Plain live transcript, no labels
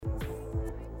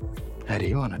How do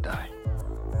you want to die?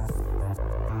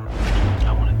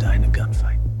 I want to die in a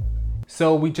gunfight.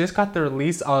 So we just got the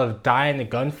release of Die in a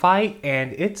Gunfight,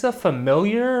 and it's a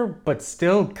familiar but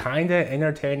still kinda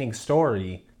entertaining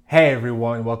story. Hey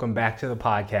everyone, welcome back to the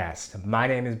podcast. My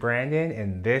name is Brandon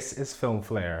and this is Film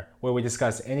Flair, where we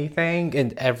discuss anything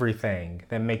and everything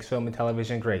that makes film and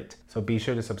television great. So be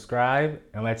sure to subscribe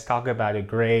and let's talk about a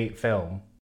great film.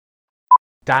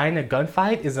 Die in a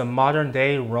Gunfight is a modern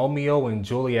day Romeo and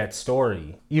Juliet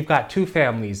story. You've got two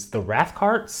families, the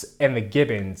Rathcarts and the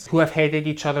Gibbons, who have hated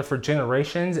each other for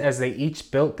generations as they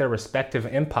each built their respective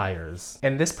empires.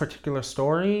 And this particular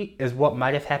story is what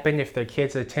might have happened if their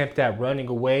kids' attempt at running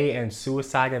away and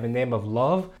suicide in the name of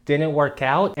love didn't work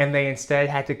out, and they instead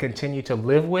had to continue to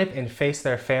live with and face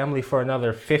their family for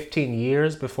another 15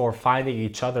 years before finding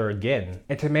each other again.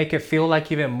 And to make it feel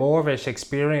like even more of a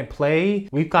Shakespearean play,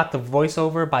 we've got the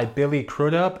voiceover by Billy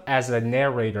Crudup as the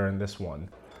narrator in this one.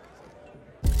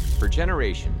 For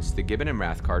generations, the Gibbon and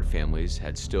Rathcart families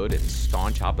had stood in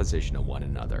staunch opposition to one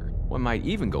another. One might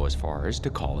even go as far as to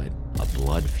call it a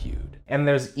blood feud. And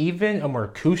there's even a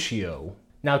Mercutio.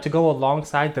 Now, to go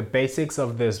alongside the basics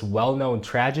of this well-known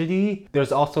tragedy,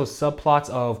 there's also subplots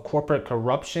of corporate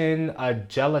corruption, a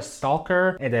jealous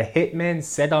stalker, and a hitman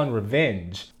set on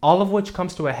revenge, all of which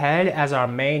comes to a head as our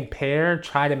main pair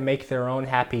try to make their own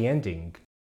happy ending.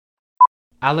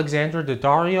 Alexandra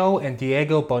Daddario and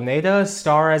Diego Boneta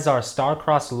star as our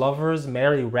star-crossed lovers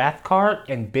Mary Rathcart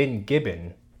and Ben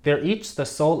Gibbon. They're each the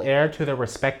sole heir to their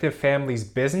respective family's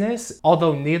business,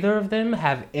 although neither of them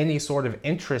have any sort of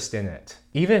interest in it.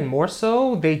 Even more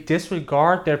so, they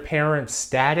disregard their parents'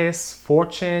 status,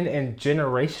 fortune, and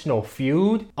generational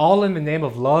feud, all in the name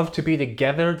of love to be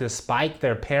together despite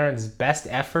their parents' best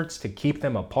efforts to keep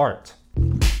them apart.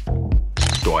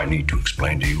 Do I need to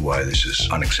explain to you why this is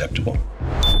unacceptable?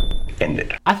 End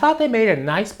it. I thought they made a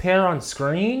nice pair on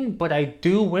screen, but I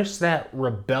do wish that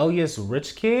rebellious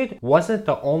rich kid wasn't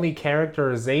the only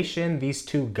characterization these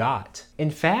two got. In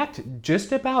fact,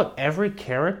 just about every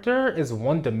character is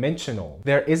one-dimensional.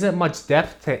 There isn't much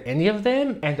depth to any of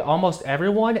them, and almost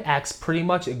everyone acts pretty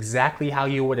much exactly how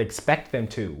you would expect them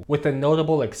to, with the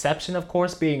notable exception, of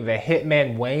course, being the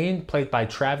hitman Wayne, played by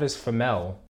Travis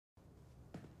Fimmel.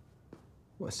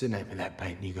 What's the name of that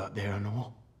painting you got there on the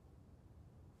wall?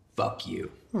 Fuck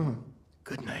you.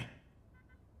 Good name.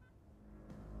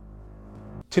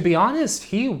 To be honest,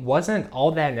 he wasn't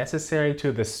all that necessary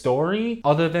to the story,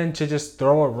 other than to just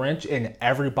throw a wrench in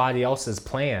everybody else's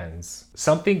plans.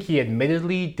 Something he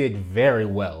admittedly did very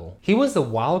well. He was the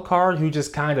wild card who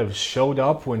just kind of showed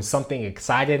up when something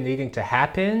exciting needing to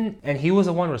happen, and he was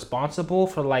the one responsible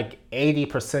for like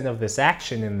 80% of this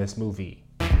action in this movie.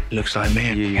 Looks like me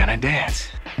and you gonna dance.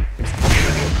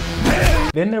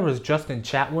 Then there was Justin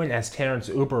Chatwin as Terrence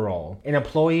Uberall, an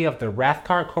employee of the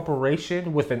Rathcart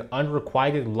Corporation with an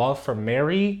unrequited love for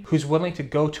Mary, who's willing to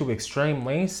go to extreme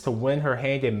lengths to win her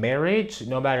hand in marriage,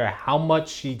 no matter how much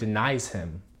she denies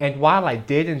him. And while I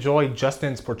did enjoy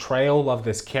Justin's portrayal of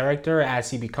this character as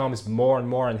he becomes more and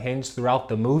more unhinged throughout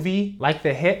the movie, like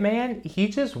the hitman, he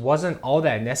just wasn't all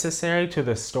that necessary to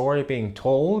the story being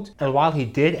told. And while he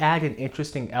did add an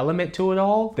interesting element to it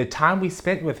all, the time we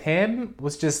spent with him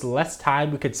was just less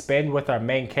time we could spend with our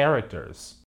main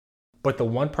characters. But the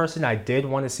one person I did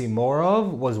want to see more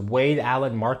of was Wade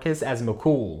Allen Marcus as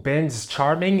McCool, Ben's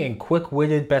charming and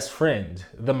quick-witted best friend,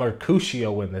 the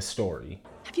Mercutio in this story.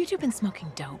 Have you two been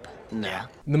smoking dope? Nah.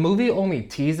 The movie only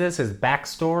teases his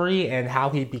backstory and how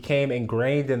he became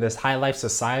ingrained in this high-life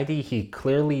society he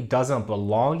clearly doesn't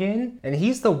belong in, and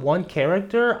he's the one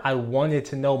character I wanted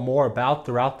to know more about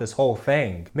throughout this whole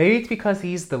thing. Maybe it's because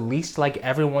he's the least like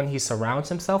everyone he surrounds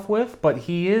himself with, but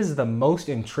he is the most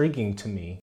intriguing to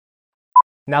me.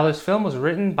 Now, this film was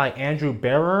written by Andrew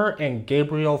Barrer and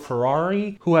Gabriel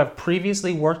Ferrari, who have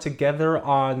previously worked together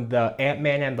on the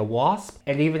Ant-Man and the Wasp,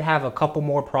 and even have a couple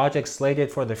more projects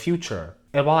slated for the future.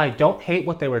 And while I don't hate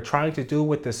what they were trying to do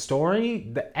with this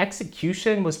story, the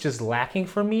execution was just lacking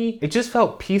for me. It just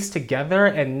felt pieced together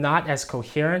and not as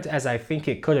coherent as I think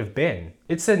it could have been.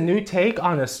 It's a new take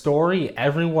on a story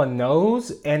everyone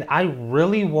knows, and I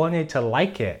really wanted to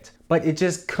like it, but it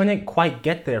just couldn't quite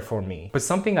get there for me. But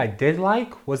something I did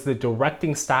like was the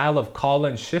directing style of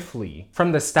Colin Shifley.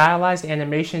 From the stylized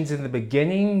animations in the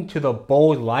beginning, to the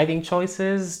bold lighting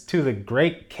choices, to the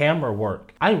great camera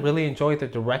work. I really enjoyed the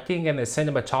directing and the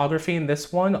cinematography in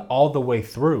this one all the way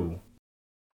through.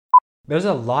 There's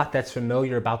a lot that's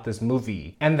familiar about this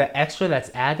movie, and the extra that's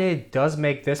added does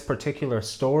make this particular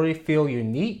story feel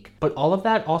unique, but all of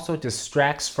that also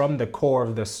distracts from the core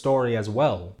of the story as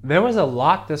well. There was a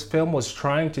lot this film was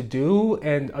trying to do,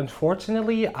 and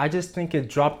unfortunately, I just think it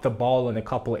dropped the ball in a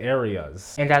couple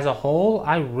areas. And as a whole,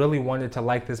 I really wanted to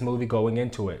like this movie going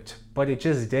into it, but it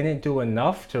just didn't do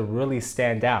enough to really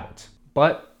stand out.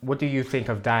 But what do you think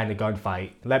of Die in a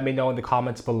Gunfight? Let me know in the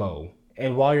comments below.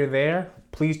 And while you're there,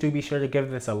 please do be sure to give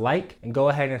this a like and go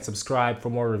ahead and subscribe for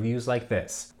more reviews like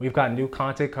this. We've got new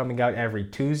content coming out every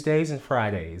Tuesdays and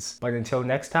Fridays. But until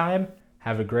next time,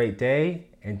 have a great day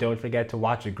and don't forget to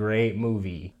watch a great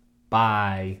movie.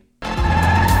 Bye.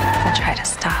 They'll try to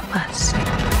stop us.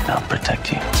 I'll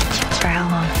protect you. For how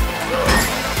long?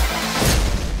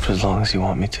 For as long as you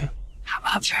want me to. How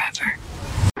about forever?